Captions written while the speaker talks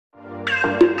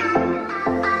Hi,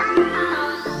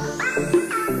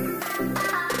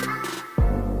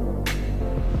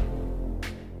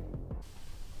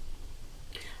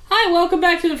 welcome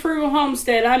back to the Frugal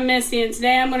Homestead. I'm Missy, and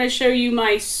today I'm going to show you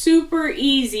my super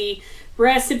easy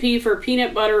recipe for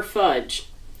peanut butter fudge.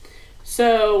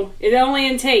 So it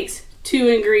only takes 2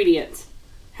 ingredients.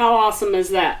 How awesome is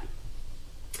that?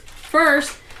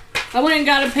 First, I went and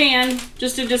got a pan,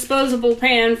 just a disposable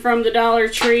pan from the Dollar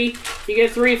Tree. You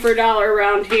get 3 for $1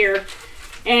 around here.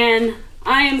 And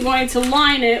I am going to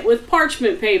line it with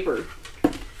parchment paper.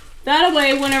 That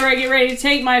way, whenever I get ready to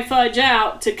take my fudge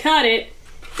out to cut it,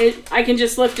 I can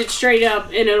just lift it straight up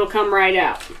and it'll come right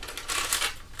out.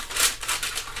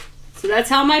 So that's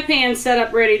how my pan's set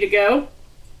up, ready to go.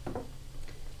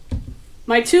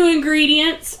 My 2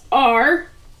 ingredients are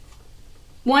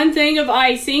 1 thing of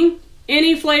icing,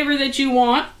 any flavor that you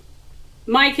want.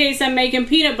 In my case, I'm making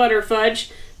peanut butter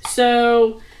fudge,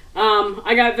 so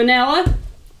I got vanilla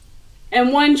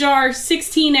and 1 jar,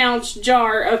 16-ounce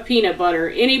jar of peanut butter.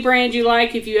 Any brand you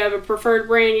like. If you have a preferred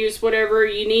brand, use whatever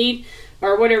you need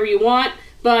or whatever you want,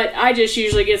 but I just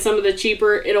usually get some of the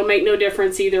cheaper. It'll make no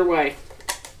difference either way.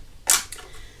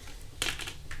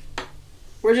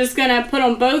 We're just gonna put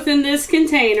them both in this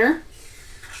container.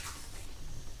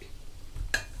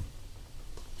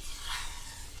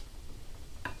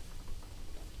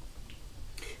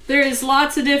 There is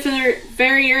lots of different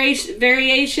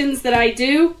variations that I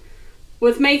do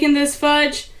with making this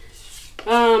fudge.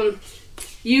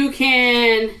 You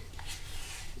can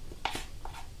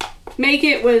make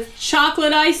it with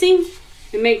chocolate icing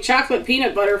and make chocolate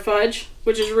peanut butter fudge,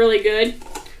 which is really good.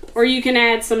 Or you can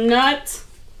add some nuts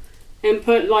and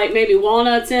put like maybe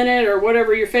walnuts in it or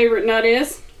whatever your favorite nut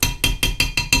is.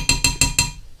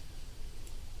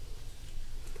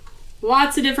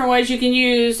 Lots of different ways you can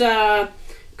use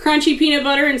crunchy peanut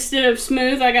butter instead of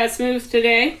smooth. I got smooth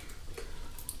today.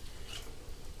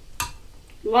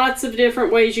 Lots of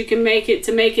different ways you can make it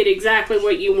to make it exactly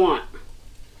what you want.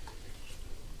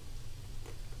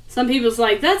 Some people's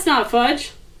like, that's not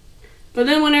fudge. But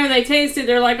then whenever they taste it,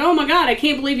 they're like, oh my God, I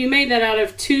can't believe you made that out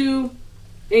of 2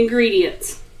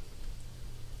 ingredients.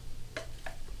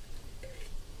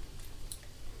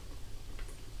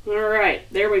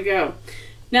 Alright, there we go.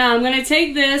 Now I'm going to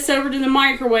take this over to the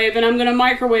microwave and I'm going to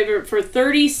microwave it for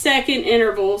 30-second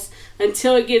intervals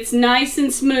until it gets nice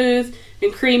and smooth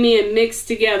and creamy and mixed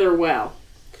together well.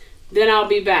 Then I'll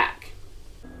be back.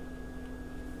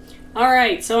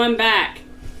 Alright, so I'm back.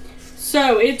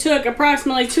 So it took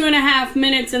approximately 2.5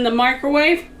 minutes in the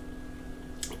microwave.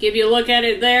 Give you a look at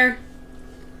it there.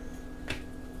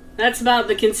 That's about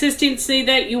the consistency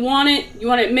that you want it. You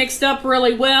want it mixed up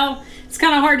really well. It's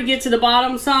kind of hard to get to the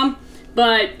bottom some,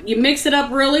 but you mix it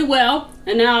up really well.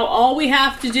 And now all we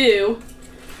have to do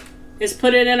is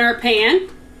put it in our pan.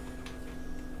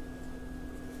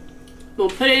 We'll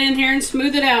put it in here and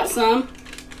smooth it out some.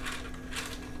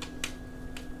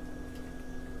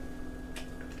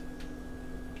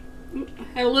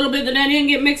 Had a little bit that didn't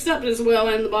get mixed up as well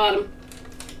in the bottom.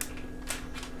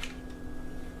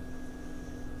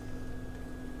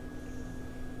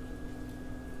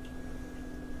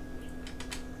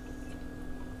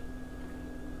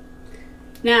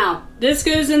 Now, this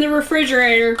goes in the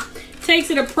refrigerator. It takes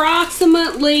it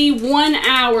approximately 1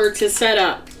 hour to set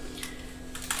up.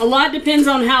 A lot depends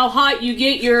on how hot you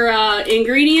get your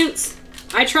ingredients.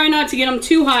 I try not to get them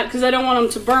too hot because I don't want them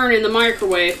to burn in the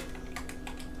microwave.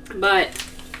 But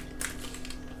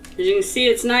as you can see,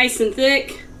 it's nice and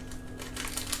thick.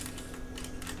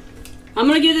 I'm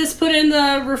going to get this put in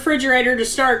the refrigerator to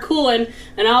start cooling,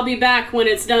 and I'll be back when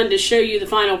it's done to show you the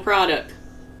final product.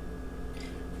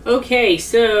 Okay,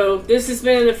 so this has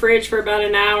been in the fridge for about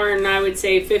an hour, and I would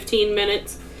say 15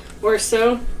 minutes or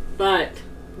so. But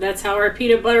that's how our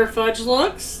peanut butter fudge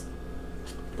looks.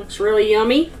 Looks really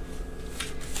yummy.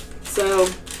 So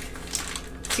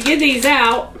to get these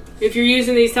out, if you're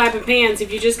using these type of pans,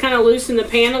 if you just kind of loosen the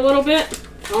pan a little bit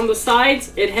on the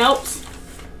sides, it helps.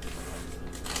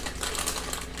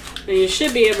 And you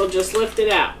should be able to just lift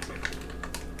it out.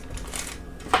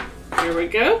 There we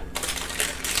go.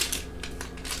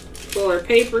 Pull our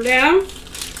paper down.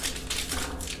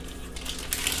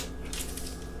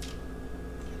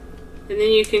 And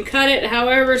then you can cut it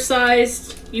however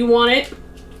sized you want it.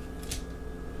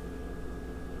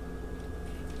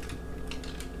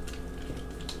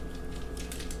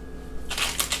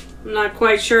 I'm not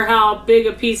quite sure how big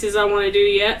of pieces I want to do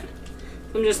yet.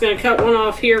 I'm just going to cut one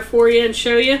off here for you and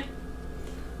show you.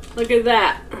 Look at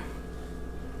that.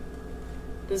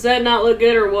 Does that not look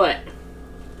good or what?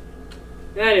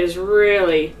 That is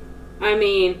really, I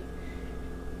mean,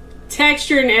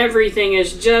 texture and everything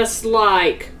is just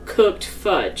like cooked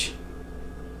fudge.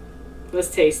 Let's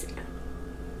taste it.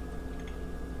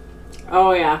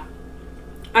 Oh yeah,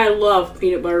 I love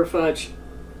peanut butter fudge.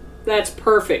 That's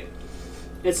perfect.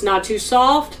 It's not too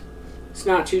soft, it's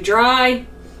not too dry,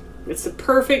 it's the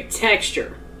perfect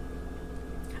texture.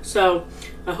 So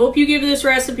I hope you give this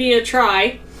recipe a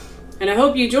try, and I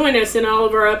hope you join us in all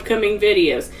of our upcoming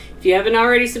videos. If you haven't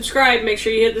already subscribed, make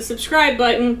sure you hit the subscribe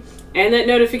button and that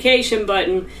notification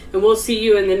button, and we'll see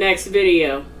you in the next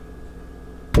video.